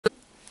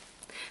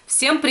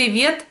Всем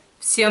привет!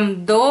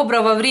 Всем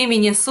доброго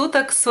времени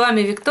суток! С вами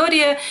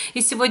Виктория.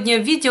 И сегодня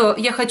в видео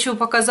я хочу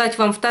показать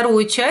вам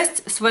вторую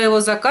часть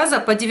своего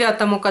заказа по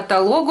 9-му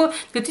каталогу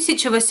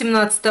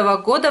 2018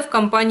 года в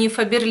компании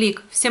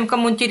Фаберлик. Всем,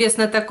 кому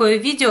интересно такое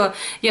видео,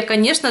 я,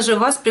 конечно же,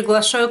 вас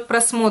приглашаю к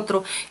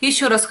просмотру.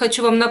 Еще раз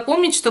хочу вам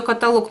напомнить, что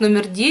каталог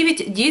номер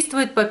 9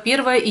 действует по 1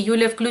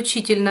 июля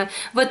включительно.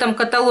 В этом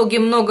каталоге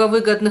много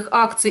выгодных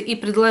акций и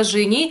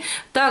предложений.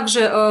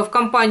 Также в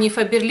компании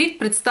Фаберлик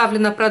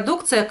представлена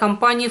продукция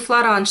компании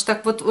Флоранж.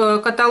 Так вот, в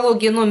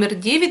каталоге номер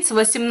 9 с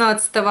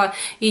 18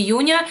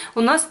 июня у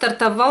нас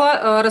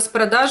стартовала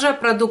распродажа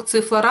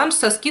продукции Флоранж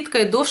со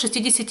скидкой до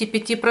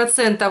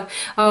 65%.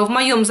 В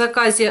моем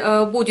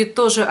заказе будет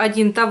тоже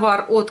один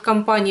товар от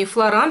компании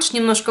Флоранж.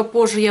 Немножко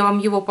позже я вам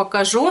его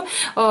покажу.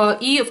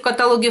 И в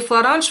каталоге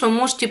Флоранж вы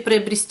можете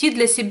приобрести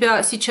для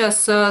себя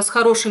сейчас с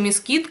хорошими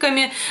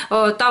скидками.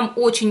 Там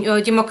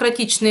очень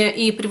демократичные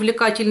и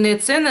привлекательные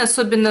цены,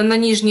 особенно на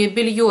нижнее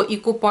белье и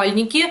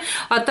купальники,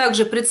 а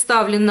также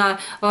представлена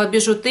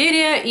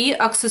бижутерия и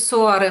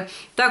аксессуары.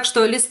 Так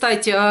что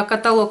листайте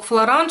каталог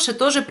Флоранж и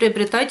тоже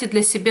приобретайте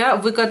для себя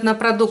выгодно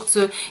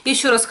продукцию.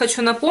 Еще раз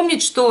хочу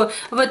напомнить, что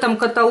в этом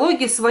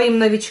каталоге своим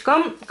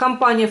новичкам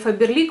компания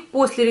Фаберлик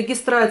после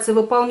регистрации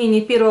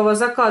выполнения первого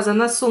заказа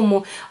на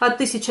сумму от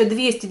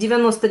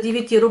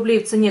 1299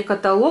 рублей в цене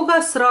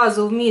каталога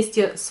сразу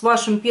вместе с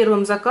вашим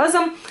первым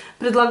заказом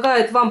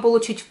предлагает вам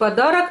получить в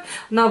подарок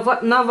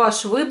на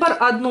ваш выбор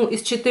одну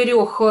из 4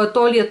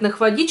 туалетных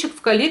водичек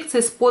в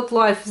коллекции Spot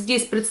Life.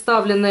 Здесь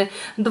представлены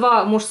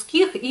 2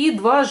 мужских и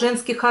 2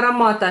 женских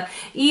аромата.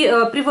 И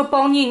при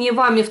выполнении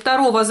вами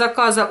второго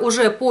заказа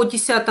уже по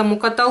 10-му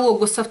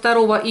каталогу со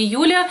 2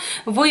 июля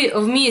вы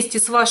вместе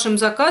с вашим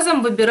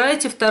заказом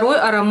выбираете второй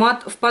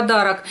аромат в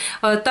подарок.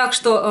 Так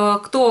что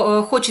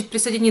кто хочет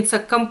присоединиться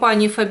к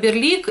компании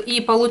Фаберлик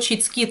и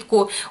получить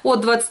скидку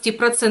от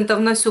 20%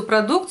 на всю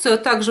продукцию, а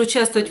также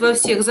участвовать во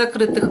всех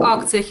закрытых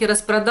акциях и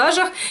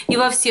распродажах и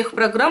во всех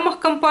программах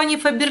компании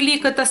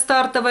Фаберлик, это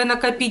стартовая,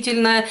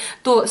 накопительная,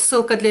 то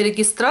ссылка для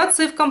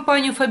регистрации в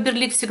компанию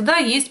Фаберлик всегда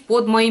есть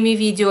под моими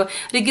видео.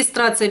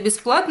 Регистрация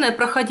бесплатная,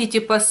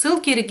 проходите по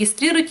ссылке,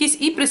 регистрируйтесь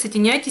и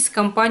присоединяйтесь к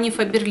компании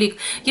Фаберлик.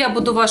 Я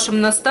буду вашим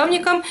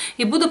наставником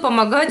и буду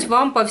помогать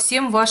вам по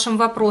всем вашим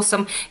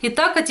вопросам.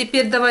 Итак, а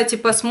теперь давайте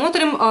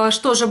посмотрим,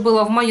 что же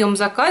было в моем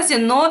заказе,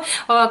 но,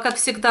 как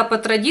всегда по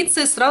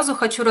традиции, сразу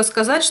хочу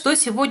рассказать, что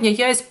сегодня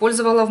я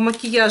использовала в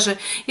макияже.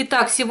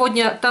 Итак,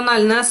 сегодня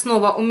тональная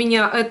основа у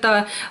меня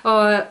это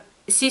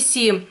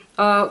CC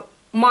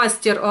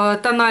Мастер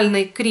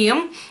тональный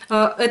крем.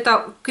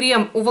 Это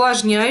крем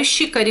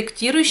увлажняющий,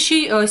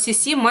 корректирующий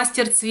CC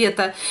Мастер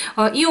цвета.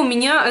 И у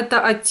меня это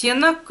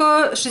оттенок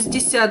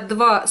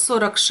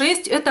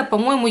 6246. Это,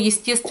 по-моему,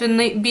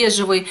 естественный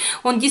бежевый.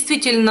 Он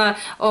действительно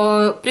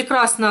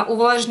прекрасно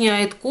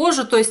увлажняет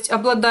кожу, то есть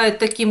обладает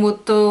таким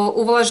вот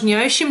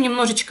увлажняющим,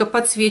 немножечко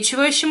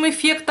подсвечивающим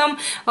эффектом.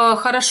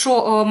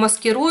 Хорошо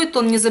маскирует,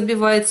 он не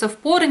забивается в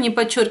поры, не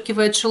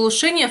подчеркивает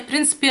шелушение. В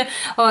принципе,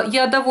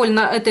 я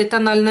довольна этой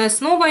тональной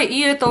основой. И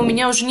это у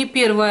меня уже не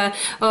первая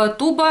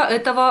туба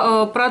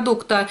этого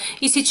продукта.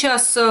 И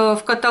сейчас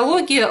в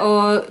каталоге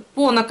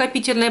по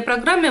накопительной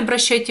программе,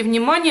 обращайте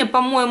внимание,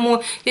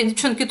 по-моему, я,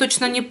 девчонки,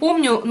 точно не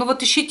помню, но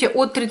вот ищите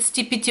от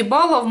 35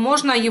 баллов,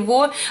 можно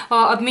его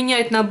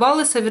обменять на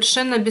баллы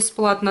совершенно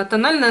бесплатно.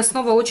 Тональная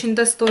основа очень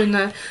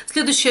достойная.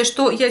 Следующее,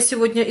 что я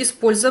сегодня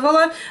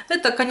использовала,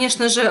 это,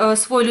 конечно же,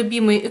 свой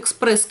любимый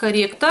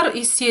экспресс-корректор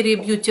из серии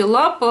Beauty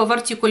Lab в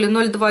артикуле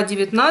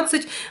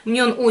 0219.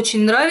 Мне он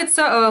очень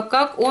нравится,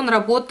 как он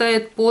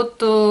работает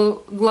под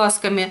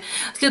глазками.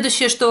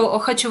 Следующее, что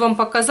хочу вам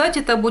показать,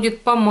 это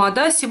будет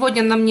помада.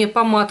 Сегодня на мне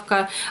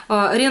помадка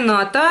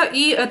Рената,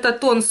 и это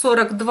тон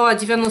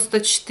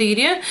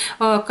 4294,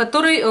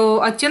 который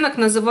оттенок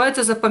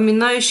называется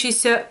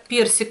запоминающийся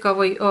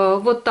персиковый.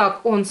 Вот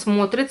так он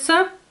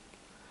смотрится.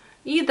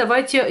 И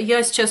давайте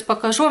я сейчас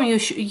покажу вам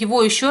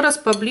его еще раз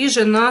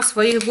поближе на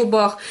своих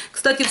губах.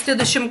 Кстати, в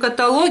следующем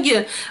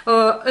каталоге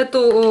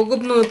эту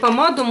губную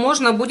помаду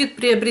можно будет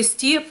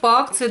приобрести по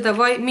акции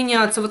 «Давай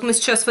меняться». Вот мы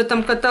сейчас в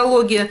этом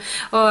каталоге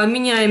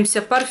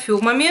меняемся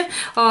парфюмами,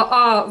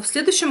 а в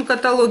следующем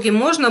каталоге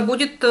можно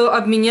будет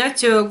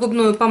обменять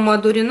губную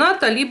помаду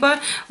Рената, либо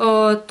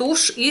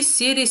тушь из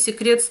серии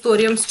Secret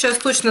Story. Я вам сейчас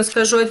точно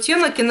скажу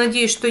оттенок и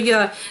надеюсь, что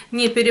я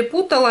не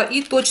перепутала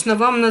и точно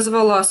вам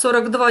назвала.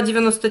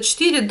 4294.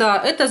 Да,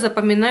 это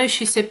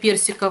запоминающийся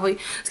персиковый.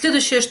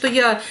 Следующее, что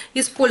я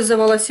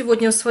использовала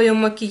сегодня в своем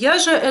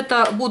макияже,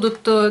 это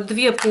будут 2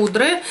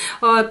 пудры.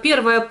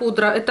 Первая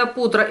пудра, это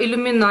пудра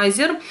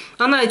Иллюминайзер.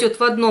 Она идет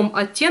в одном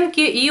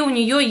оттенке, и у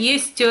нее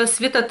есть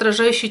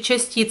светоотражающие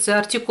частицы.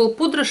 Артикул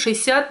пудры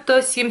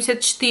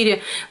 6074.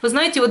 Вы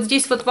знаете, вот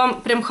здесь вот вам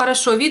прям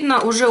хорошо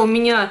видно, уже у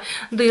меня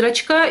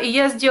дырочка. И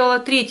я сделала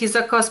 3-й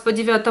заказ по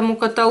 9-му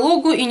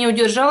каталогу и не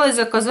удержалась,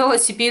 заказала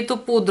себе эту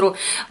пудру.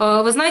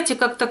 Вы знаете,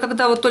 как-то,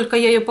 когда вот только только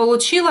я ее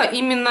получила,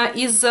 именно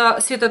из-за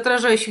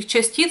светоотражающих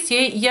частиц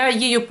я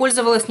ею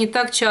пользовалась не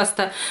так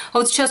часто. А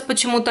вот сейчас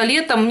почему-то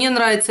летом мне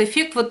нравится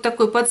эффект вот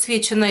такой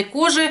подсвеченной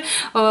кожи.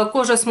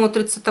 Кожа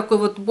смотрится такой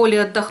вот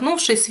более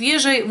отдохнувшей,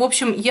 свежей. В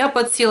общем, я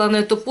подсела на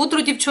эту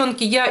пудру,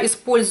 девчонки. Я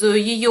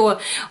использую ее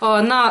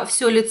на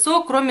все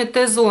лицо, кроме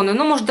Т-зоны.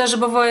 Ну, может, даже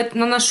бывает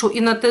наношу и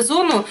на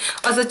Т-зону,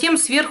 а затем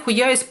сверху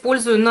я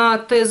использую на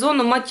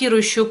Т-зону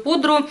матирующую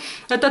пудру.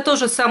 Это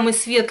тоже самый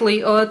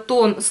светлый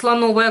тон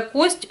слоновая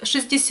кость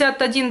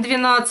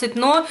 6112,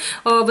 но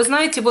вы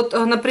знаете, вот,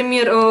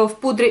 например, в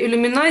пудре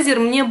иллюминайзер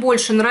мне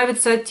больше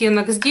нравится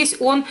оттенок. Здесь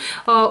он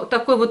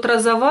такой вот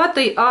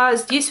розоватый, а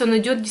здесь он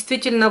идет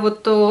действительно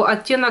вот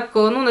оттенок,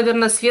 ну,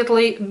 наверное,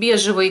 светлый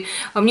бежевый.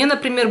 Мне,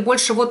 например,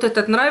 больше вот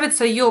этот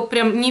нравится, ее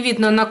прям не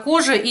видно на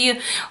коже, и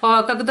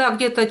когда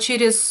где-то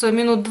через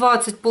минут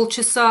 20,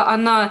 полчаса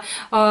она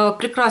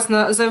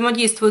прекрасно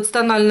взаимодействует с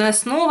тональной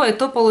основой,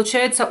 то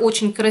получается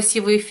очень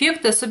красивый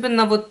эффект,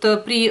 особенно вот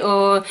при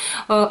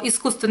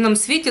искусственном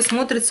свете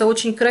смотрится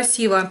очень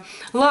красиво.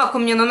 Лак у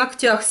меня на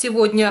ногтях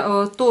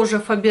сегодня тоже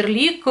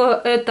Фаберлик,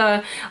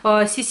 это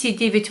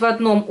CC9 в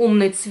одном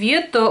умный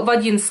цвет, в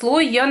один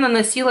слой я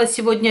наносила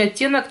сегодня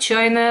оттенок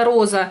чайная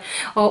роза.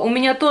 У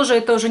меня тоже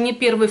это уже не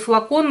первый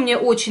флакон, мне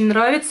очень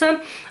нравится.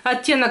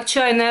 Оттенок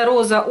чайная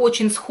роза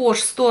очень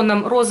схож с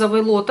тоном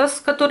розовый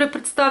лотос, который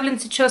представлен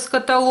сейчас в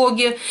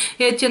каталоге.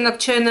 И оттенок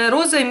чайная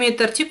роза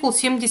имеет артикул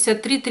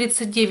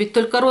 7339.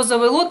 Только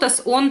розовый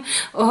лотос, он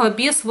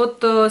без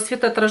вот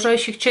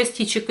светоотражающих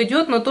частичек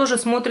идет, но тоже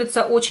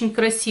смотрится очень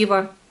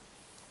красиво.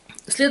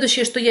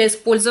 Следующее, что я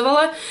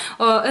использовала,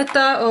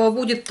 это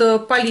будет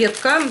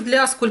палетка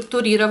для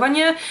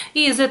скульптурирования.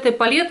 И из этой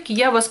палетки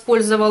я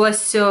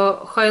воспользовалась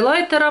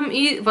хайлайтером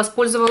и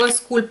воспользовалась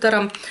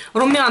скульптором.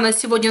 Румяна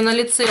сегодня на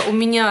лице у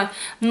меня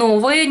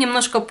новые,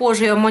 немножко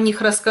позже я вам о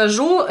них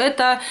расскажу.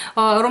 Это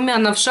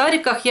румяна в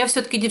шариках. Я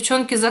все-таки,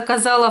 девчонки,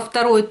 заказала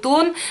второй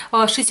тон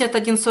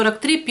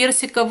 6143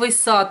 персиковый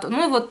сад.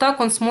 Ну и вот так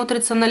он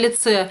смотрится на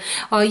лице.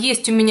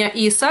 Есть у меня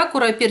и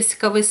сакура,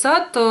 персиковый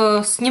сад.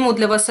 Сниму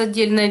для вас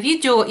отдельное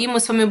видео, и мы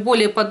с вами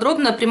более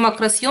подробно при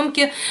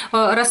макросъемке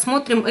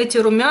рассмотрим эти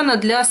румяна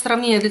для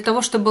сравнения, для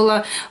того, чтобы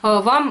было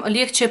вам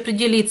легче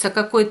определиться,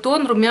 какой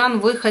тон румян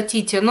вы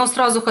хотите. Но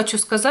сразу хочу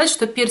сказать,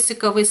 что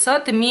персиковый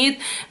сад имеет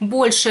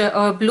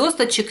больше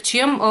блесточек,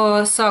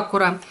 чем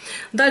сакура.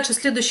 Дальше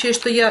следующее,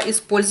 что я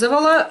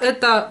использовала,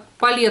 это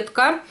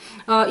палетка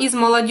из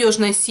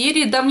молодежной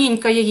серии.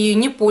 Давненько я ею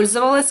не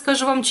пользовалась,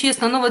 скажу вам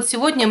честно, но вот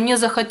сегодня мне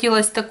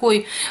захотелось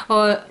такой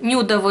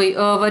нюдовый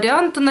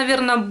вариант,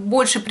 наверное,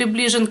 больше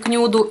приближен к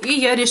нюду, и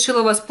я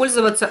решила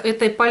воспользоваться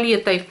этой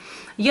палетой.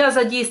 Я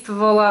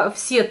задействовала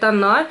все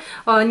тона,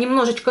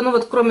 немножечко, ну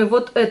вот кроме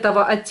вот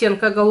этого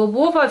оттенка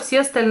голубого,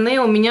 все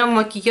остальные у меня в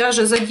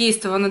макияже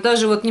задействованы.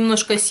 Даже вот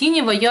немножко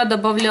синего я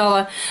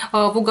добавляла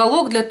в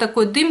уголок для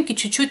такой дымки,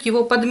 чуть-чуть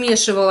его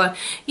подмешивала.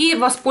 И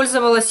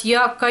воспользовалась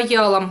я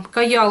каялом.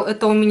 Каял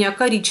это у меня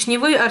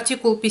коричневый,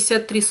 артикул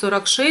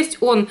 5346.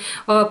 Он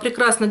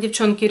прекрасно,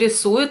 девчонки,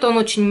 рисует, он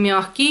очень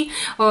мягкий.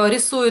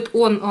 Рисует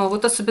он,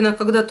 вот особенно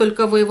когда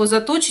только вы его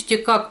заточите,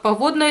 как по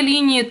водной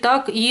линии,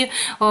 так и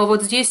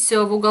вот здесь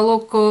в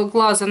уголок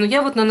глаза. Но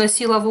я вот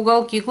наносила в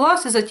уголки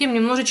глаз и затем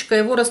немножечко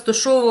его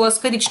растушевывала с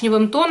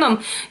коричневым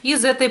тоном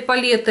из этой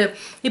палеты.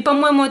 И,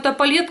 по-моему, эта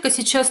палетка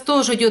сейчас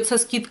тоже идет со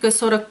скидкой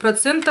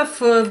 40%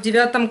 в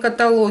 9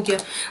 каталоге.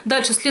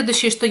 Дальше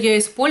следующее, что я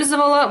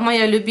использовала,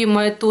 моя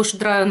любимая тушь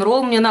Dry and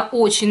Roll. Мне она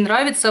очень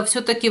нравится.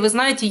 Все-таки, вы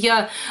знаете,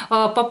 я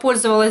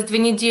попользовалась 2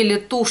 недели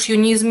тушью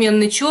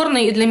неизменный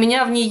черный, и для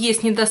меня в ней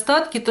есть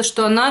недостатки, то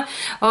что она,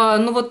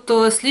 ну вот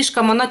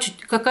слишком, она чуть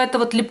какая-то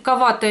вот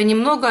липковатая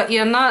немного, и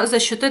она за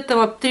счет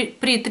этого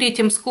при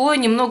третьем слое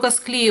немного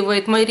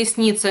склеивает мои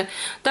ресницы.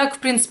 Так, в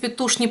принципе,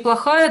 тушь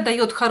неплохая,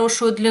 дает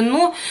хорошую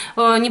длину,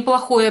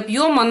 неплохой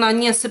объем, она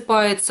не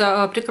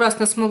осыпается,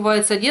 прекрасно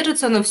смывается,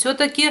 держится, но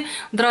все-таки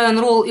Dry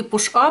and Roll и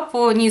Push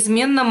Up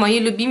неизменно мои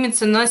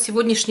любимицы на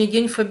сегодняшний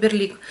день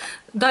Фаберлик.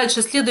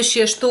 Дальше,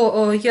 следующее,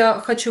 что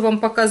я хочу вам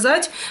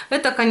показать,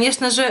 это,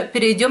 конечно же,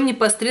 перейдем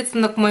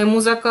непосредственно к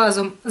моему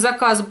заказу.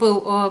 Заказ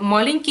был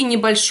маленький,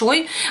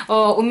 небольшой.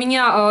 У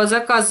меня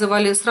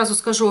заказывали, сразу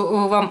скажу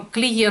вам,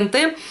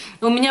 клиенты.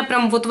 У меня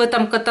прям вот в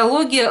этом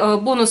каталоге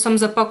бонусом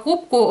за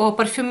покупку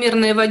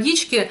парфюмерные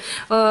водички,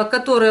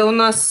 которые у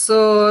нас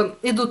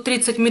идут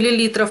 30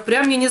 мл.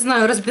 Прям, я не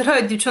знаю,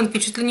 разбирают девчонки,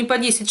 чуть ли не по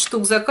 10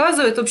 штук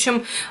заказывают. В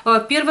общем,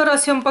 первый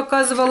раз я вам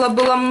показывала,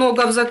 было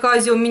много в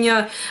заказе у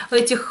меня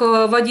этих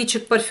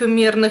водичек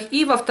парфюмерных,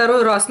 и во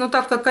второй раз. Но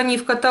так как они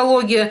в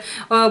каталоге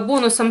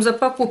бонусом за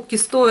покупки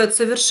стоят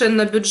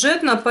совершенно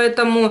бюджетно,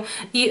 поэтому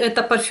и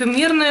это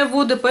парфюмерные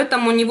воды,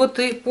 поэтому они вот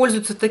и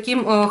пользуются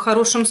таким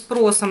хорошим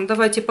спросом.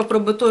 Давайте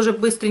попробую тоже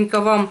быстренько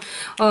вам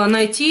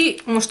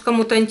найти. Может,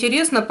 кому-то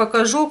интересно,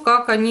 покажу,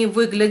 как они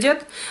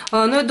выглядят.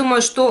 Но я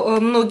думаю, что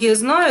многие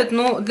знают,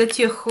 но для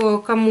тех,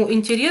 кому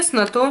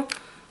интересно, то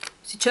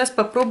сейчас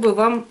попробую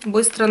вам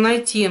быстро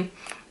найти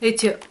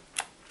эти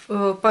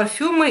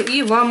парфюмы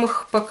и вам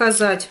их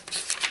показать.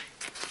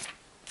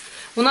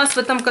 У нас в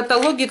этом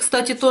каталоге,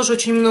 кстати, тоже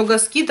очень много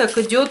скидок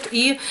идет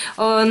и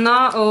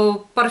на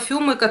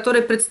парфюмы,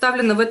 которые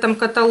представлены в этом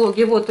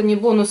каталоге. Вот они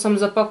бонусом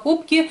за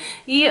покупки.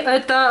 И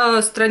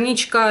это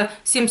страничка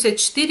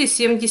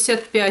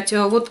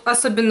 74-75. Вот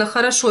особенно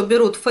хорошо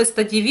берут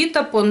Феста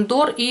Дивита,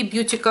 Пондор и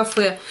Бьюти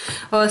Кафе.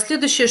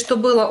 Следующее, что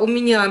было у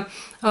меня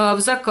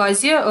в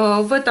заказе,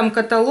 в этом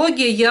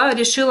каталоге я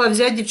решила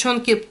взять,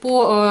 девчонки,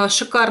 по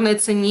шикарной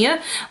цене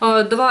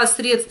два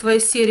средства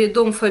из серии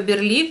Дом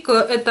Фаберлик.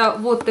 Это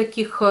вот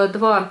таких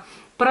два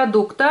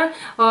продукта.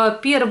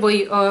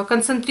 Первый —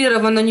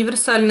 концентрированное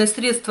универсальное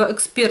средство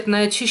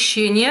 «Экспертное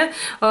очищение»,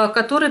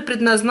 который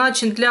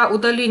предназначен для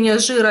удаления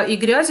жира и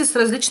грязи с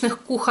различных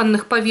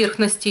кухонных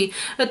поверхностей.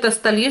 Это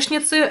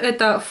столешницы,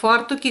 это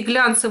фартуки,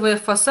 глянцевые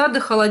фасады,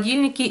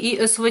 холодильники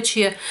и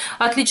СВЧ.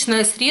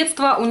 Отличное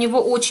средство, у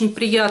него очень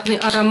приятный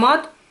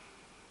аромат.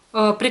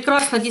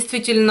 Прекрасно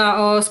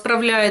действительно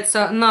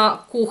справляется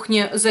на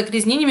кухне с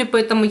загрязнениями,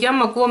 поэтому я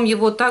могу вам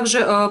его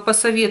также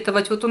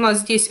посоветовать. Вот у нас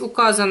здесь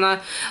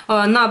указано,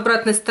 на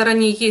обратной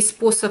стороне есть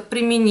способ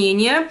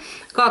применения,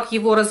 как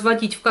его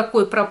разводить, в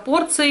какой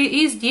пропорции,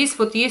 и здесь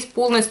вот есть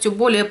полностью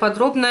более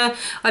подробное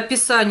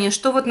описание,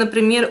 что вот,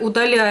 например,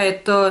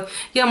 удаляет.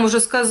 Я вам уже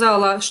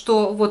сказала,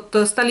 что вот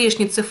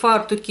столешницы,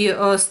 фартуки,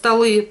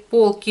 столы,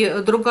 полки,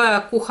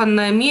 другая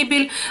кухонная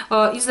мебель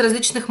из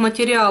различных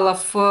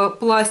материалов: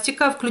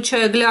 пластика,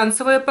 включая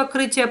глянцевое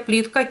покрытие,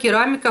 плитка,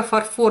 керамика,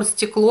 фарфор,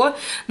 стекло,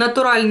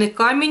 натуральный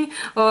камень,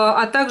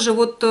 а также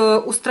вот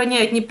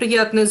устраняет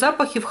неприятные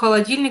запахи в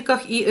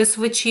холодильниках и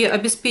СВЧ,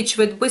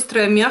 обеспечивает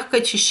быстрое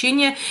мягкое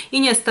очищение и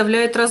не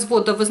оставляет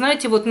разводов. Вы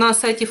знаете, вот на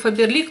сайте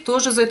Фаберлик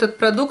тоже за этот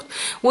продукт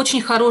очень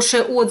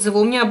хорошие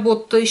отзывы. У меня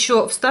вот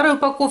еще в старой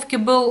упаковке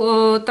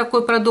был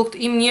такой продукт,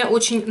 и мне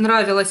очень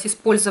нравилось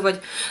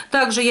использовать.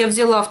 Также я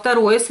взяла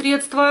второе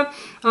средство.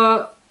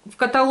 В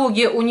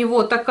каталоге у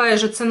него такая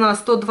же цена,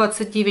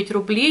 129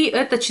 рублей.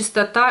 Это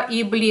 «Чистота»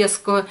 и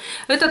 «Блеск».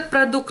 Этот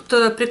продукт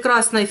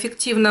прекрасно,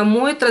 эффективно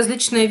моет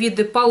различные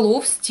виды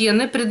полов,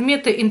 стены,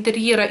 предметы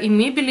интерьера и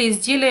мебели,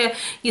 изделия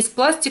из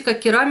пластика,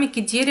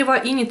 керамики, дерева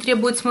и не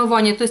требует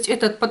смывания. То есть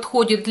этот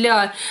подходит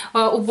для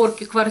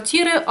уборки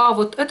квартиры, а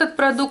вот этот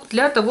продукт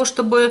для того,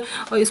 чтобы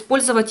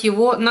использовать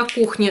его на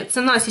кухне.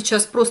 Цена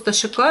сейчас просто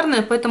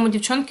шикарная, поэтому,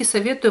 девчонки,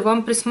 советую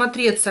вам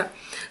присмотреться.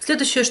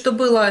 Следующее, что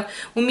было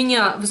у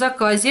меня в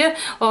заказе,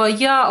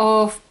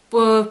 я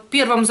в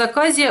первом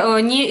заказе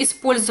не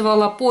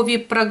использовала по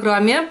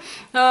VIP-программе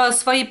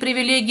свои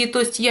привилегии, то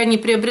есть я не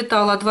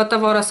приобретала два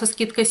товара со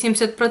скидкой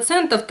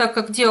 70%, так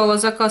как делала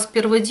заказ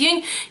первый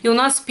день, и у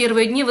нас в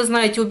первые дни, вы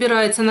знаете,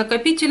 убирается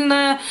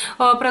накопительная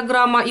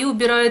программа и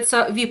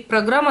убирается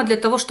VIP-программа для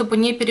того, чтобы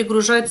не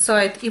перегружать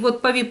сайт. И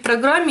вот по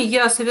VIP-программе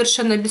я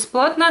совершенно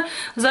бесплатно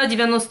за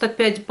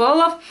 95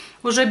 баллов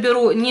уже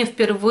беру не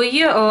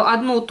впервые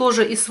одну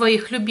тоже из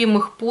своих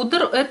любимых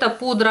пудр. Это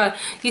пудра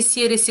из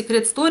серии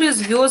Secret Story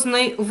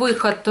 «Звездный»,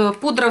 «Выход».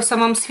 Пудра в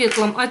самом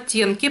светлом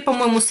оттенке,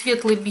 по-моему,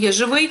 светлый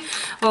бежевый.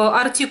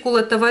 Артикул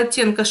этого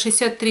оттенка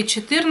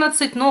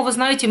 6314. Но, вы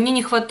знаете, мне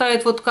не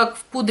хватает, вот как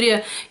в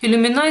пудре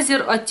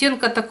иллюминайзер,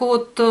 оттенка такого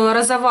вот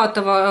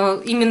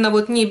розоватого. Именно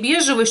вот не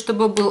бежевый,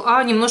 чтобы был,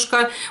 а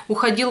немножко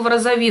уходил в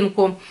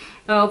розовинку.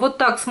 Вот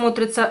так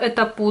смотрится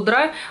эта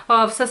пудра.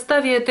 В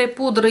составе этой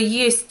пудры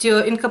есть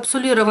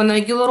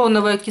инкапсулированная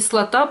гиалуроновая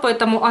кислота,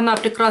 поэтому она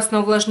прекрасно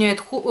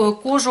увлажняет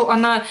кожу.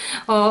 Она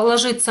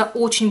ложится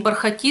очень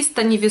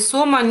бархатисто,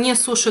 невесомо, не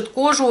сушит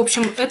кожу. В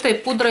общем, этой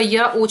пудрой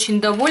я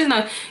очень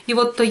довольна. И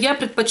вот я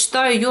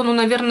предпочитаю ее, ну,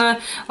 наверное,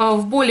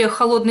 в более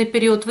холодный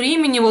период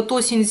времени. Вот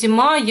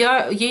осень-зима,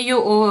 я ею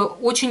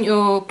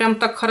очень прям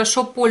так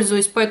хорошо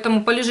пользуюсь.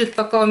 Поэтому полежит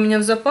пока у меня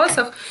в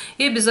запасах,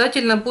 и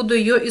обязательно буду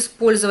ее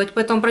использовать.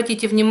 Поэтому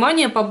обратите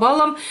внимание, по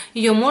баллам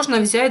ее можно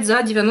взять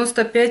за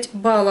 95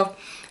 баллов.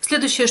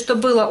 Следующее, что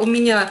было у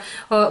меня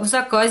в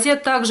заказе,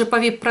 также по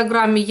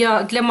VIP-программе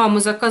я для мамы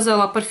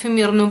заказала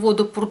парфюмерную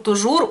воду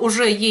 «Пуртужур».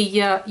 Уже ей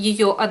я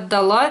ее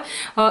отдала.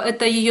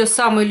 Это ее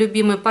самый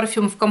любимый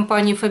парфюм в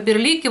компании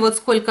Фаберлик. И вот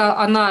сколько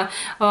она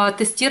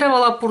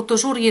тестировала,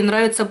 «Пуртужур» ей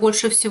нравится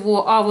больше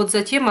всего. А вот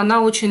затем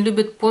она очень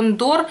любит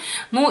 «Пондор»,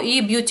 ну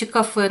и «Бьюти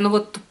Кафе». Но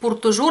вот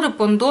 «Пуртужур» и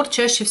 «Пондор»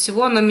 чаще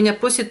всего она меня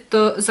просит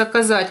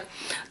заказать.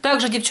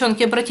 Также,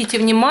 девчонки, обратите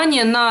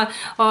внимание, на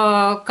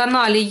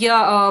канале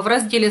я в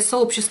разделе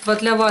 «Сообщество»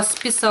 для вас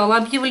писала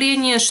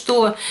объявление,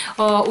 что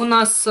у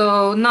нас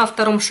на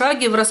втором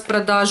шаге в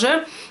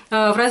распродаже,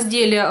 в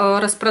разделе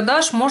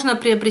распродаж можно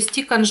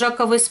приобрести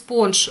конжаковый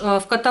спонж.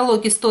 В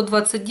каталоге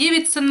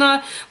 129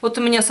 цена, вот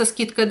у меня со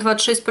скидкой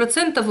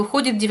 26%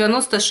 выходит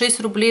 96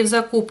 рублей в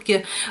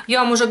закупке.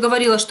 Я вам уже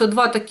говорила, что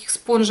два таких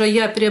спонжа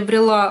я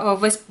приобрела в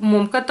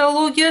 8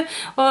 каталоге,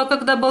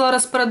 когда была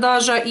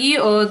распродажа, и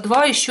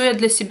два еще я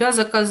для себя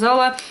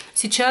заказала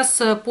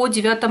сейчас по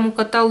 9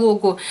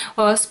 каталогу.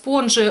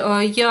 Спонжи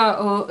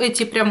я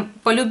эти прям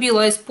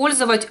полюбила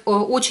использовать,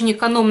 очень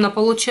экономно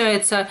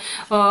получается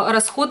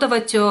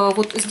расходовать.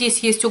 Вот здесь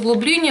есть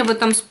углубление в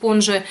этом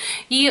спонже,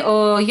 и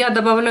я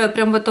добавляю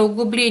прям в это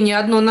углубление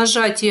одно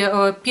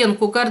нажатие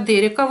пенку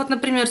гардерика, вот,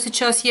 например,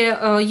 сейчас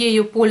я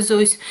ею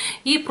пользуюсь,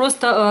 и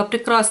просто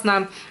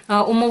прекрасно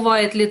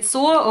умывает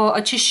лицо,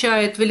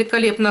 очищает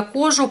великолепно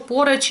кожу,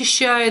 поры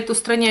очищает,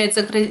 устраняет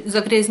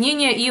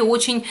загрязнения и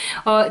очень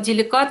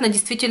деликатно,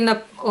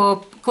 действительно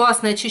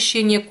классное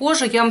очищение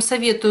кожи. Я вам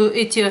советую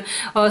эти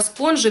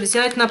спонжи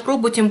взять на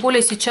пробу, тем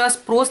более сейчас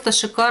просто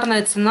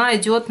шикарная цена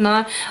идет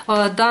на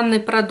данный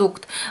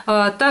продукт.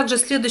 Также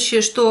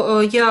следующее,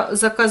 что я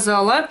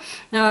заказала,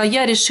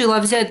 я решила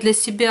взять для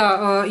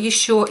себя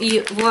еще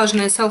и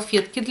влажные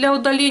салфетки для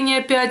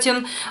удаления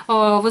пятен.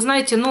 Вы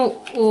знаете,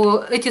 ну,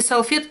 эти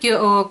салфетки,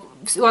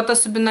 вот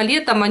особенно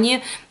летом,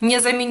 они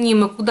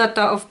незаменимы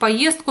куда-то в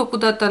поездку,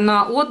 куда-то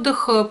на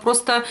отдых,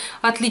 просто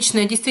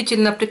отличные,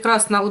 действительно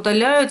прекрасно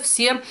удаляют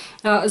все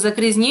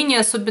загрязнения,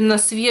 особенно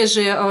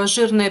свежие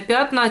жирные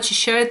пятна,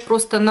 очищает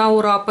просто на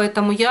ура,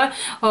 поэтому я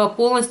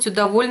полностью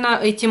довольна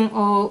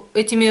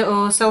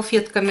этими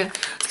салфетками.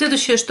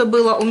 Следующее, что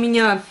было у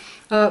меня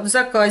в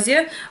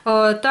заказе,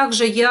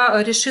 также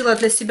я решила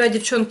для себя,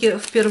 девчонки,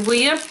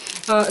 впервые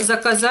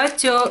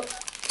заказать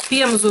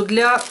пемзу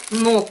для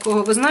ног.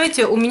 Вы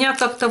знаете, у меня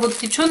как-то вот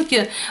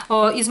девчонки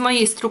из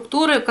моей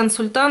структуры,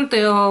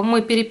 консультанты,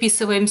 мы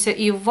переписываемся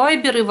и в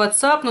Viber, и в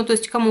WhatsApp, ну то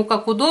есть кому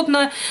как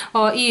удобно,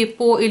 и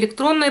по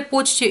электронной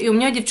почте, и у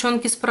меня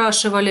девчонки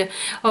спрашивали,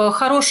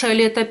 хорошая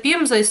ли эта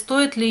пемза и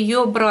стоит ли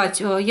ее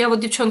брать. Я вот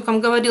девчонкам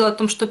говорила о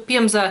том, что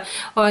пемза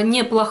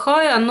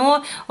неплохая,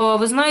 но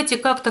вы знаете,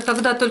 как-то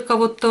когда только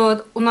вот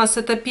у нас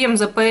эта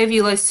пемза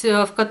появилась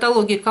в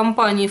каталоге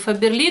компании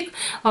Фаберлик,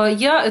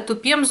 я эту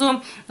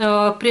пемзу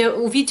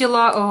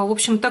увидела, в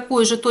общем,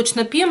 такую же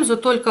точно пемзу,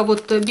 только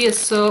вот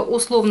без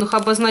условных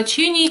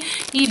обозначений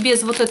и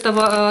без вот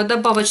этого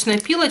добавочной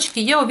пилочки.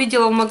 Я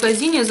увидела в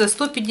магазине за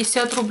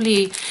 150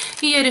 рублей.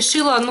 И я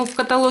решила, ну, в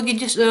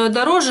каталоге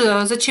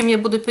дороже, зачем я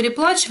буду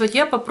переплачивать,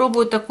 я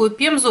попробую такую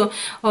пемзу,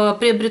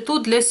 приобрету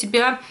для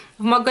себя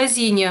в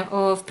магазине.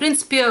 В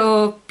принципе,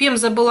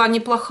 пемза была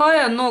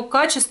неплохая, но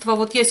качество,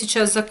 вот я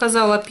сейчас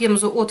заказала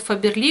пемзу от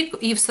Фаберлик,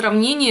 и в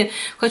сравнении,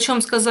 хочу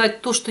вам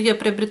сказать, то, что я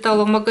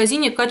приобретала в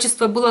магазине,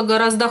 качество было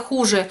гораздо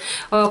хуже.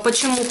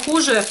 Почему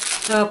хуже?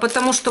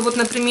 Потому что, вот,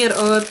 например,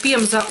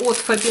 пемза от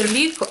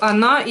Фаберлик,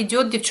 она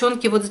идет,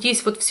 девчонки, вот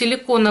здесь вот в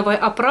силиконовой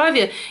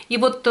оправе, и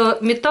вот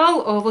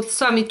металл, вот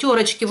сами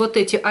терочки вот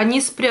эти,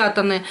 они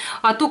спрятаны.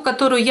 А ту,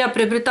 которую я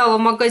приобретала в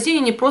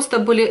магазине, они просто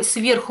были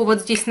сверху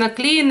вот здесь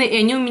наклеены, и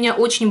они у меня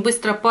очень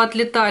быстро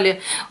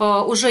поотлетали.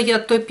 Уже я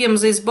от той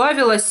пемзы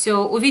избавилась.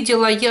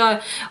 Увидела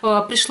я,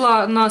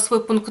 пришла на свой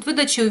пункт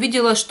выдачи,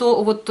 увидела,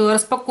 что вот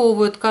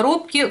распаковывают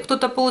коробки,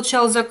 кто-то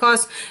получал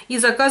заказ, и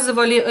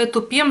заказывали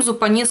эту пемзу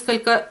по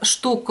несколько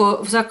штук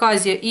в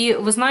заказе. И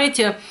вы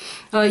знаете,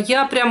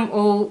 я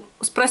прям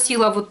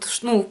спросила, вот,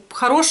 ну,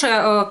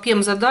 хорошая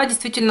пемза, да,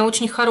 действительно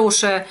очень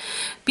хорошая.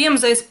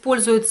 Пемза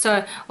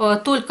используется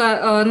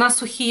только на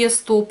сухие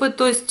стопы,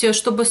 то есть,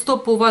 чтобы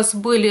стопы у вас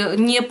были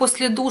не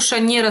после душа,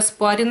 не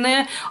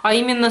распаренные, а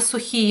именно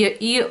сухие.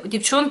 И,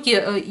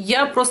 девчонки,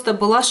 я просто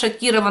была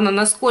шокирована,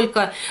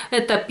 насколько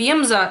эта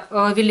пемза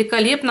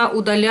великолепно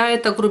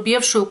удаляет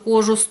огрубевшую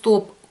кожу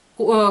стоп.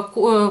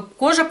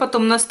 Кожа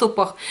потом на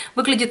стопах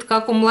выглядит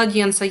как у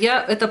младенца.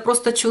 Это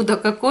просто чудо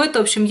какое-то.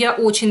 В общем, я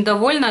очень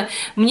довольна.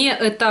 Мне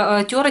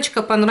эта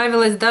терочка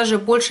понравилась даже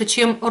больше,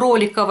 чем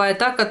роликовая,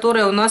 та,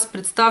 которая у нас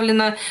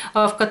представлена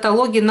в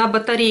каталоге на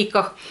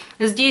батарейках.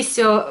 Здесь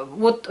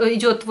вот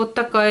идет вот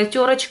такая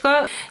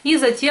терочка, и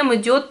затем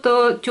идет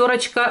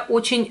терочка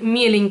очень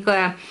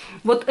меленькая.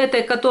 Вот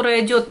эта,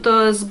 которая идет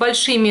с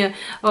большими,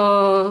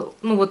 ну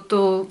вот,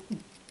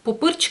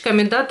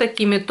 пупырчиками, да,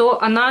 такими,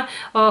 то она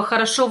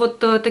хорошо вот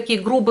такие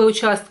грубые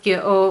участки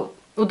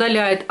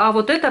удаляет, а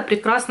вот это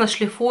прекрасно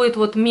шлифует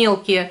вот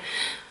мелкие.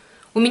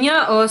 У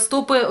меня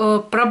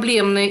стопы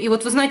проблемные, и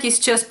вот вы знаете,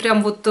 сейчас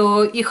прям вот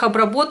их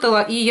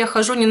обработала, и я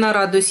хожу не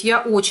нарадуюсь, я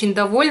очень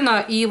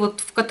довольна, и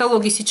вот в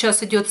каталоге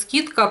сейчас идет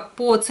скидка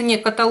по цене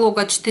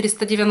каталога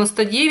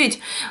 499,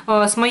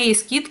 с моей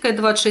скидкой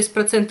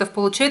 26%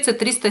 получается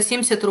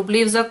 370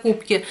 рублей в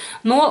закупке,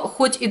 но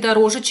хоть и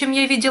дороже, чем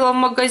я видела в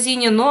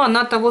магазине, но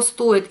она того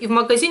стоит. И в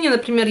магазине,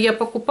 например, я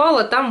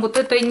покупала, там вот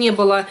этой не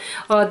было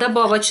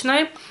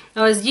добавочной.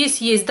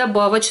 Здесь есть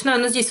добавочная,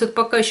 но здесь вот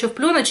пока еще в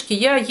пленочке,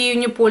 я ею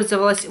не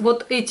пользовалась.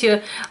 Вот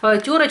эти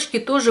терочки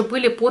тоже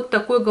были под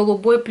такой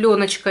голубой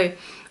пленочкой.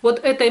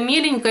 Вот этой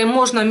меленькой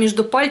можно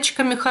между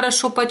пальчиками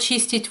хорошо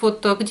почистить,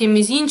 вот где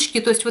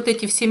мизинчики, то есть вот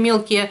эти все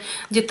мелкие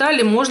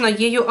детали можно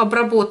ею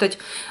обработать.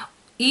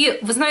 И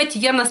вы знаете,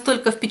 я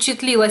настолько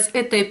впечатлилась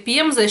этой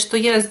пемзой, что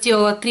я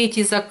сделала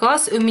третий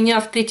заказ. И у меня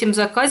в третьем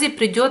заказе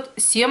придет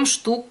 7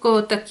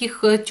 штук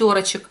таких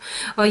терочек.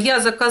 Я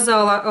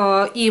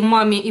заказала и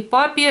маме, и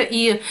папе.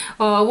 И,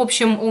 в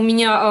общем, у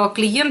меня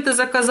клиенты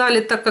заказали,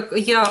 так как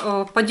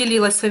я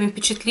поделилась своими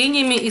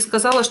впечатлениями и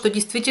сказала, что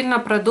действительно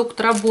продукт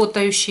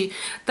работающий.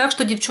 Так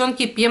что,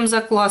 девчонки,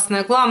 пемза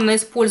классная. Главное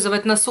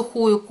использовать на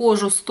сухую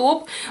кожу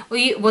стоп.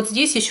 И вот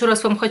здесь еще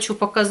раз вам хочу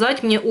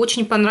показать. Мне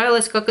очень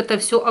понравилось, как это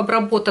все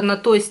обработано.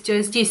 То есть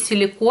здесь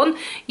силикон,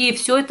 и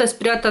все это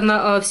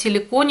спрятано в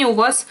силиконе. У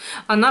вас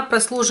она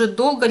прослужит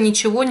долго,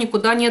 ничего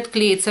никуда не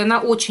отклеится. Она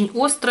очень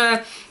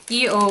острая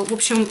и, в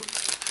общем,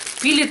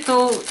 пилит,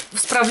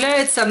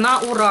 справляется на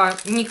ура.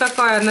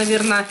 Никакая,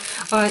 наверное,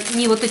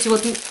 ни вот эти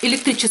вот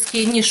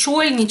электрические, ни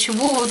шоль,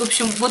 ничего. В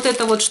общем, вот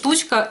эта вот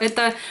штучка,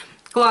 это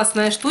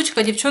классная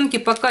штучка, девчонки.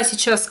 Пока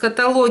сейчас в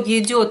каталоге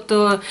идет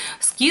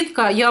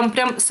скидка, я вам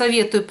прям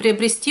советую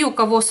приобрести. У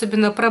кого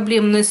особенно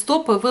проблемные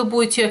стопы, вы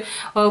будете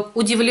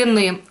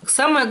удивлены.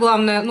 Самое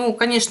главное, ну,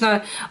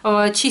 конечно,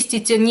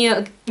 чистить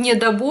не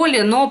до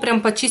боли, но прям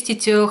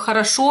почистить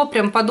хорошо,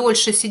 прям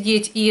подольше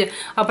сидеть и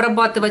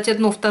обрабатывать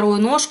одну-вторую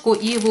ножку,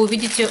 и вы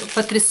увидите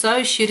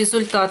потрясающий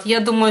результат. Я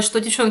думаю, что,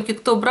 девчонки,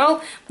 кто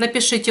брал,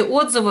 напишите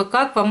отзывы,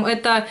 как вам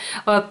эта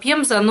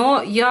пемза,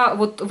 но я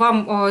вот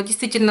вам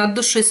действительно от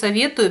души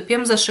советую.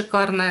 Пемза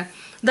шикарная.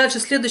 Дальше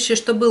следующее,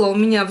 что было у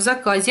меня в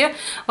заказе.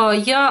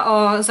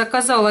 Я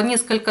заказала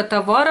несколько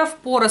товаров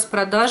по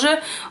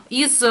распродаже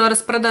из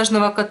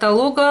распродажного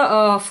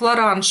каталога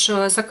Флоранж.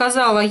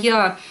 Заказала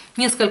я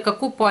несколько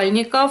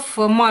купальников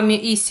маме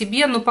и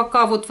себе, но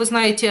пока, вот вы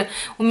знаете,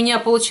 у меня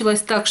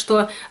получилось так,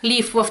 что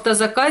лиф в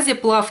автозаказе,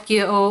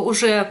 плавки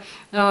уже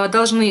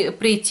должны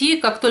прийти.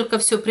 Как только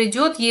все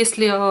придет,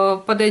 если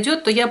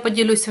подойдет, то я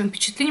поделюсь своими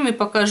впечатлениями,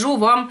 покажу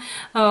вам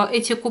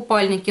эти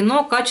купальники.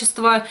 Но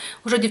качество,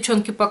 уже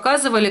девчонки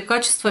показывали,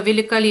 качество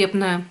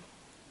великолепное.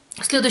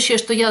 Следующее,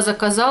 что я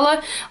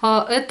заказала,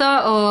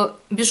 это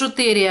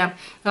бижутерия.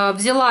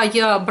 Взяла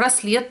я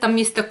браслет, там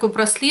есть такой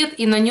браслет,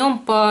 и на нем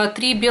по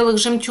 3 белых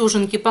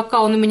жемчужинки. Пока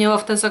он у меня в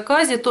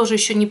автозаказе, тоже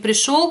еще не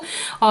пришел.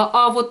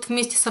 А вот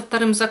вместе со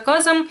вторым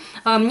заказом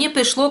мне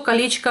пришло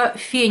колечко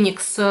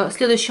Феникс.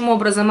 Следующим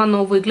образом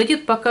оно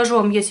выглядит. Покажу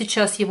вам я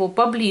сейчас его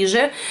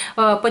поближе.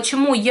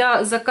 Почему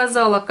я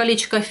заказала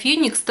колечко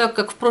Феникс? Так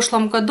как в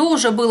прошлом году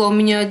уже было у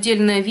меня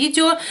отдельное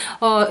видео.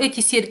 Эти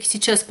серьги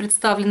сейчас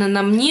представлены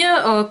на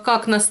мне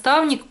как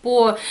наставник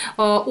по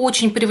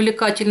очень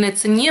привлекательной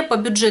цене, по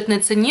бюджетной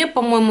цене,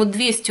 по-моему,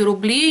 200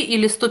 рублей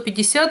или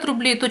 150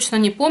 рублей, точно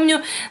не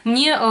помню,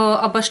 мне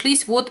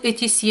обошлись вот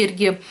эти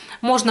серьги.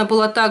 Можно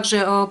было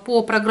также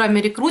по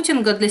программе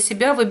рекрутинга для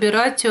себя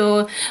выбирать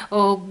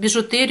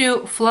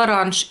бижутерию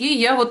Флоранж. И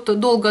я вот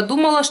долго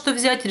думала, что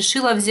взять,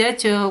 решила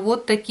взять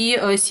вот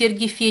такие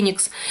серьги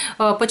Феникс.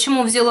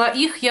 Почему взяла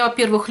их? Я,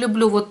 во-первых,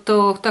 люблю, вот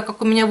так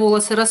как у меня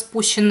волосы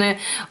распущенные,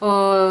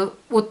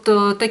 вот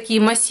такие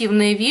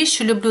массивные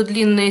вещи, люблю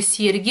длинные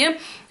серьги.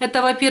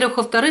 Это, во-первых.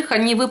 Во-вторых,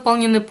 они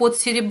выполнены под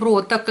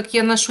серебро. Так как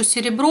я ношу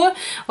серебро,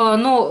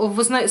 но,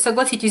 вы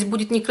согласитесь,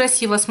 будет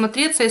некрасиво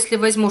смотреться, если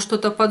возьму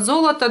что-то под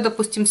золото,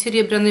 допустим,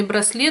 серебряный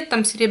браслет,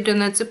 там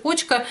серебряная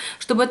цепочка,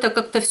 чтобы это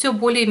как-то все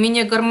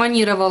более-менее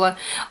гармонировало.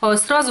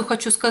 Сразу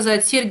хочу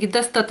сказать, серьги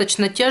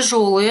достаточно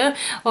тяжелые,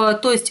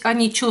 то есть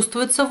они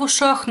чувствуются в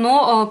ушах,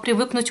 но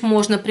привыкнуть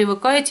можно,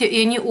 привыкаете,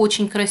 и они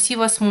очень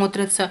красиво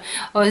смотрятся.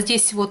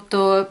 Здесь вот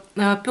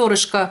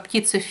перышко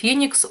птицы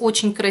Феникс,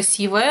 очень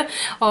красивая.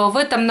 В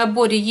этом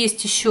наборе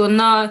есть еще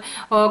на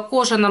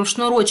кожаном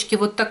шнурочке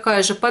вот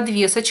такая же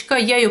подвесочка.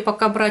 Я ее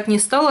пока брать не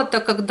стала,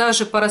 так как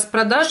даже по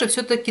распродаже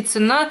все-таки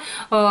цена,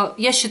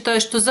 я считаю,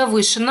 что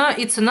завышена,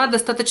 и цена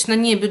достаточно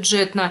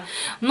небюджетна.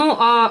 Ну,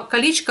 а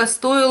колечко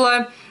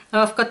стоило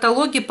в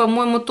каталоге,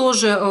 по-моему,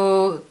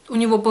 тоже у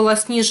него была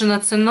снижена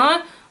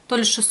цена, то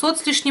ли 600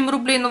 с лишним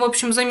рублей, ну, в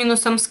общем, за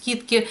минусом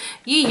скидки.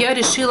 И я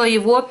решила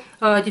его,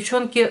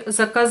 девчонки,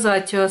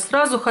 заказать.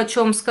 Сразу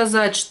хочу вам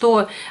сказать,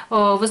 что,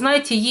 вы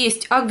знаете,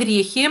 есть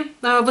огрехи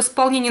в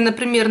исполнении,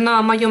 например,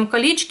 на моем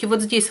колечке,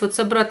 вот здесь вот с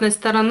обратной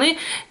стороны,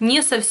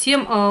 не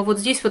совсем вот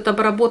здесь вот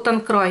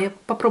обработан край. Я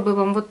попробую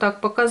вам вот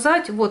так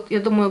показать. Вот, я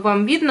думаю,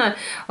 вам видно.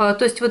 То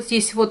есть вот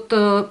здесь вот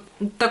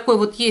такой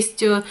вот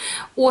есть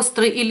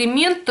острый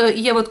элемент.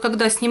 Я вот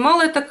когда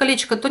снимала это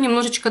колечко, то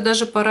немножечко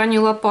даже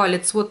поранила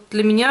палец. Вот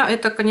для меня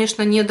это,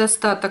 конечно,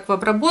 недостаток в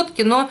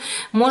обработке, но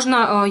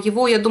можно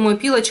его, я думаю,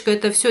 пилочкой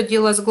это все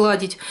дело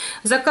сгладить.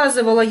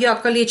 Заказывала я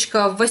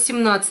колечко в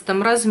 18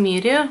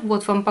 размере.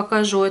 Вот вам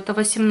покажу, это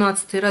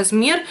 18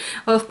 размер.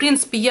 В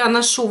принципе, я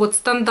ношу вот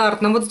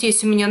стандартно, вот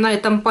здесь у меня на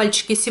этом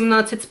пальчике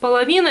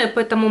 17,5,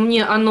 поэтому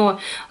мне оно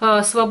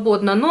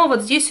свободно. Но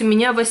вот здесь у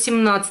меня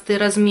 18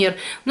 размер.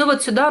 Ну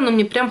вот сюда оно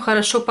мне прям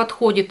хорошо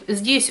подходит.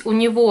 Здесь у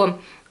него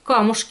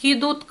камушки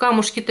идут.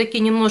 Камушки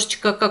такие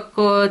немножечко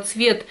как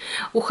цвет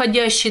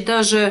уходящий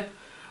даже,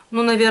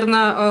 ну,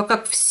 наверное,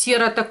 как в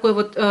серо такой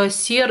вот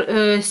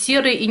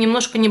серый, и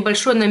немножко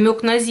небольшой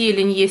намек на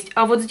зелень есть.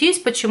 А вот здесь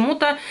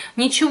почему-то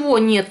ничего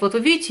нет. Вот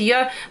вы видите,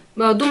 я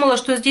думала,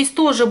 что здесь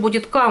тоже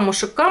будет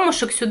камушек.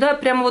 Камушек сюда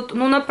прям вот,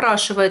 ну,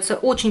 напрашивается.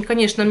 Очень,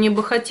 конечно, мне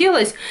бы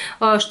хотелось,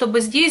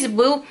 чтобы здесь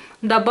был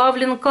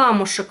добавлен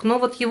камушек, но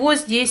вот его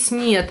здесь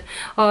нет.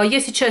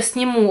 Я сейчас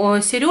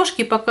сниму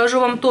сережки,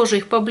 покажу вам тоже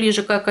их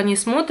поближе, как они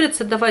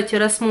смотрятся. Давайте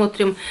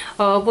рассмотрим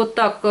вот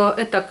так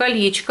это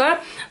колечко.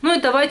 Ну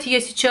и давайте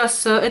я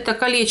сейчас это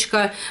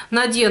колечко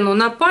надену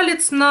на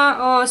палец,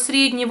 на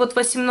средний, вот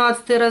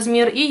 18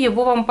 размер, и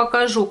его вам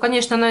покажу.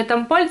 Конечно, на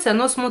этом пальце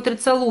оно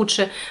смотрится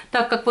лучше,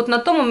 так как вот на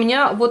том у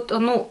меня вот,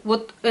 ну,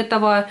 вот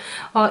этого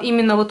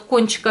именно вот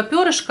кончика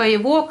перышка,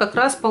 его как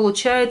раз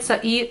получается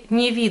и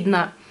не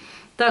видно.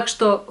 Так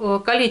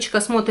что колечко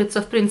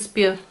смотрится, в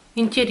принципе,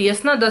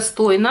 интересно,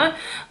 достойно.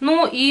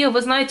 Ну и,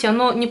 вы знаете,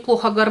 оно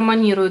неплохо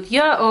гармонирует.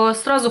 Я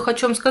сразу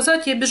хочу вам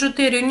сказать, я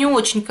бижутерию не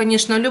очень,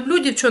 конечно, люблю,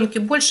 девчонки.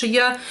 Больше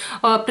я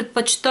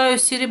предпочитаю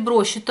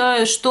серебро.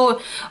 Считаю,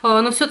 что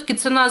но все-таки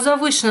цена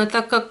завышена,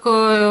 так как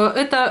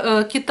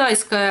это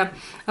китайская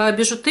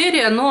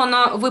бижутерия, но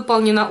она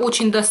выполнена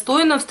очень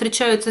достойно.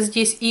 Встречаются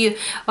здесь и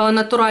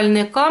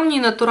натуральные камни,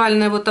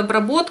 натуральная вот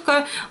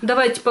обработка.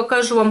 Давайте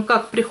покажу вам,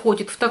 как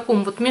приходит в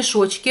таком вот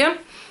мешочке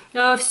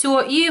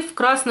все, и в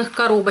красных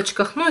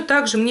коробочках. Ну и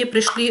также мне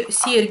пришли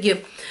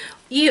серьги.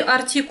 И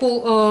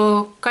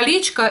артикул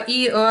колечко,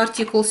 и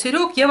артикул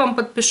серег я вам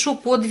подпишу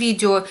под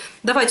видео.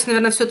 Давайте,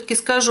 наверное, все-таки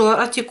скажу.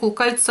 Артикул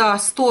кольца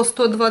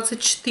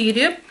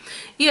 100-124.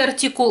 И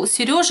артикул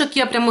сережек,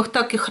 я прям их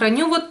так и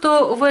храню вот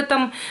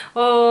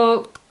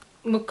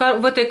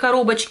в этой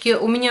коробочке.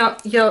 У меня,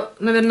 я,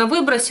 наверное,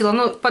 выбросила,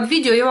 но под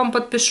видео я вам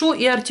подпишу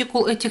и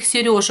артикул этих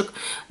сережек.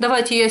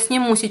 Давайте я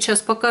сниму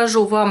сейчас,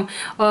 покажу вам,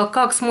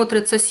 как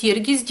смотрятся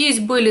серьги. Здесь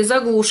были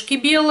заглушки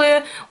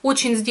белые,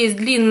 очень здесь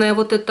длинная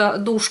вот эта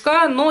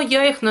дужка, но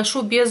я их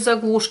ношу без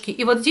заглушки.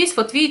 И вот здесь,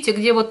 вот видите,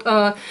 где вот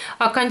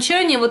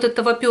окончание вот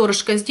этого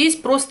перышка, здесь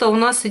просто у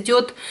нас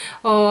идет,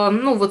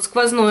 ну, вот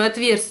сквозное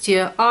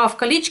отверстие, а в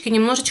колечке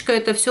немножечко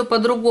это все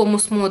по-другому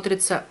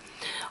смотрится.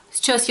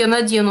 Сейчас я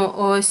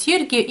надену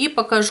серьги и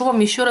покажу вам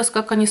еще раз,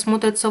 как они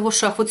смотрятся в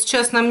ушах. Вот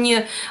сейчас на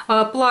мне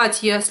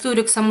платье с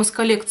люрексом из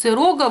коллекции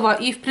Рогова,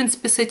 и, в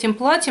принципе, с этим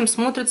платьем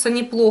смотрится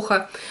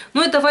неплохо.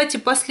 Ну и давайте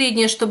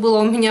последнее, что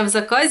было у меня в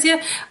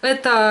заказе.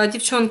 Это,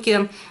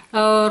 девчонки,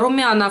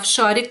 румяна в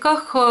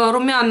шариках.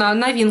 Румяна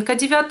новинка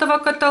 9-го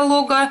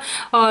каталога.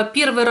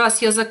 Первый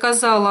раз я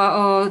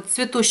заказала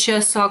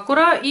цветущая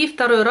сакура, и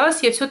второй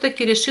раз я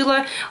все-таки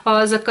решила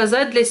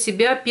заказать для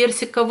себя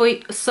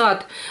персиковый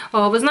сад.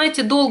 Вы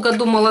знаете, долго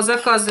думала,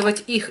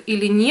 заказывать их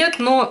или нет,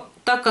 но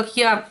так как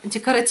я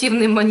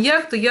декоративный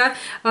маньяк, то я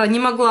не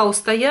могла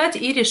устоять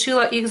и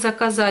решила их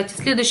заказать.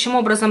 Следующим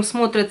образом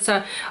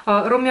смотрится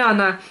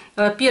румяна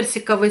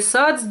персиковый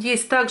сад.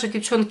 Здесь также,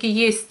 девчонки,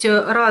 есть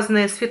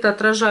разные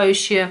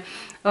светоотражающие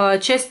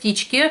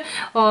частички,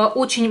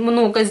 очень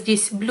много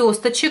здесь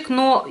блесточек,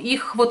 но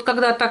их вот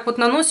когда так вот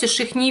наносишь,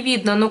 их не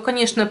видно, но,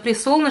 конечно, при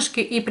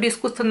солнышке и при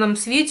искусственном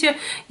свете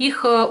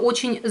их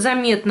очень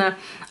заметно.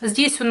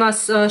 Здесь у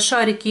нас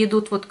шарики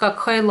идут вот как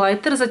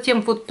хайлайтер,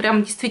 затем вот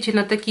прям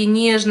действительно такие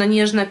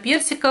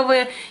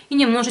нежно-нежно-персиковые и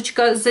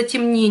немножечко с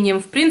затемнением.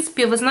 В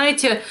принципе, вы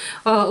знаете,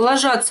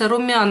 ложатся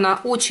румяна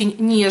очень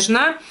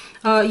нежно.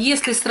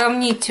 Если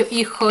сравнить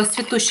их с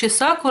цветущей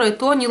сакурой,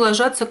 то они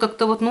ложатся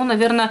как-то вот, ну,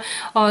 наверное,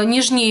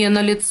 нежнее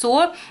на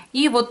лицо.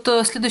 И вот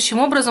следующим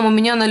образом у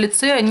меня на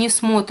лице они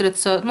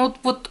смотрятся. Ну,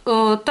 вот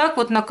так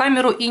вот на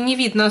камеру и не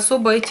видно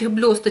особо этих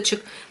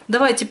блесточек.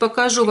 Давайте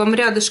покажу вам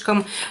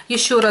рядышком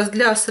еще раз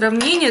для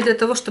сравнения, для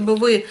того, чтобы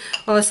вы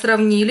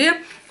сравнили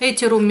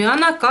эти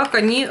румяна, как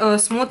они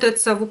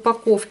смотрятся в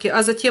упаковке.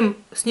 А затем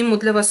сниму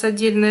для вас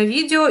отдельное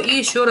видео и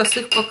еще раз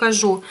их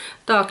покажу.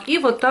 Так, и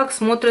вот так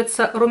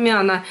смотрятся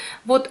румяна.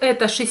 Вот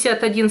это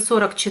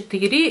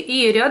 61,44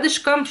 и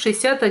рядышком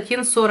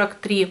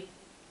 61,43.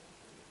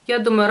 Я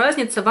думаю,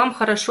 разница вам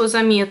хорошо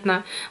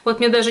заметна. Вот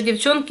мне даже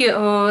девчонки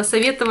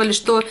советовали,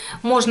 что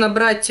можно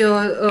брать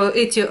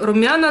эти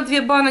румяна,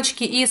 2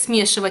 баночки, и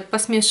смешивать,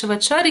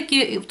 посмешивать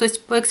шарики, то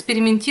есть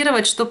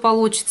поэкспериментировать, что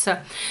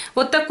получится.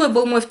 Вот такой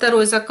был мой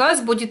второй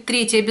заказ. Будет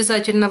третий,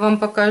 обязательно вам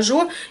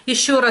покажу.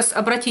 Еще раз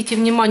обратите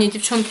внимание,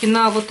 девчонки,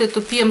 на вот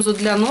эту пемзу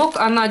для ног.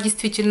 Она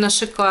действительно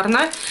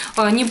шикарна.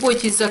 Не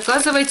бойтесь,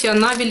 заказывайте.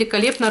 Она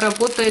великолепно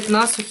работает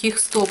на сухих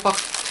стопах.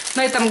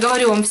 На этом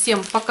говорю вам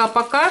всем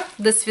пока-пока.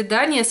 До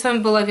свидания. С вами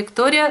была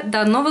Виктория.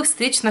 До новых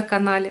встреч на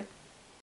канале.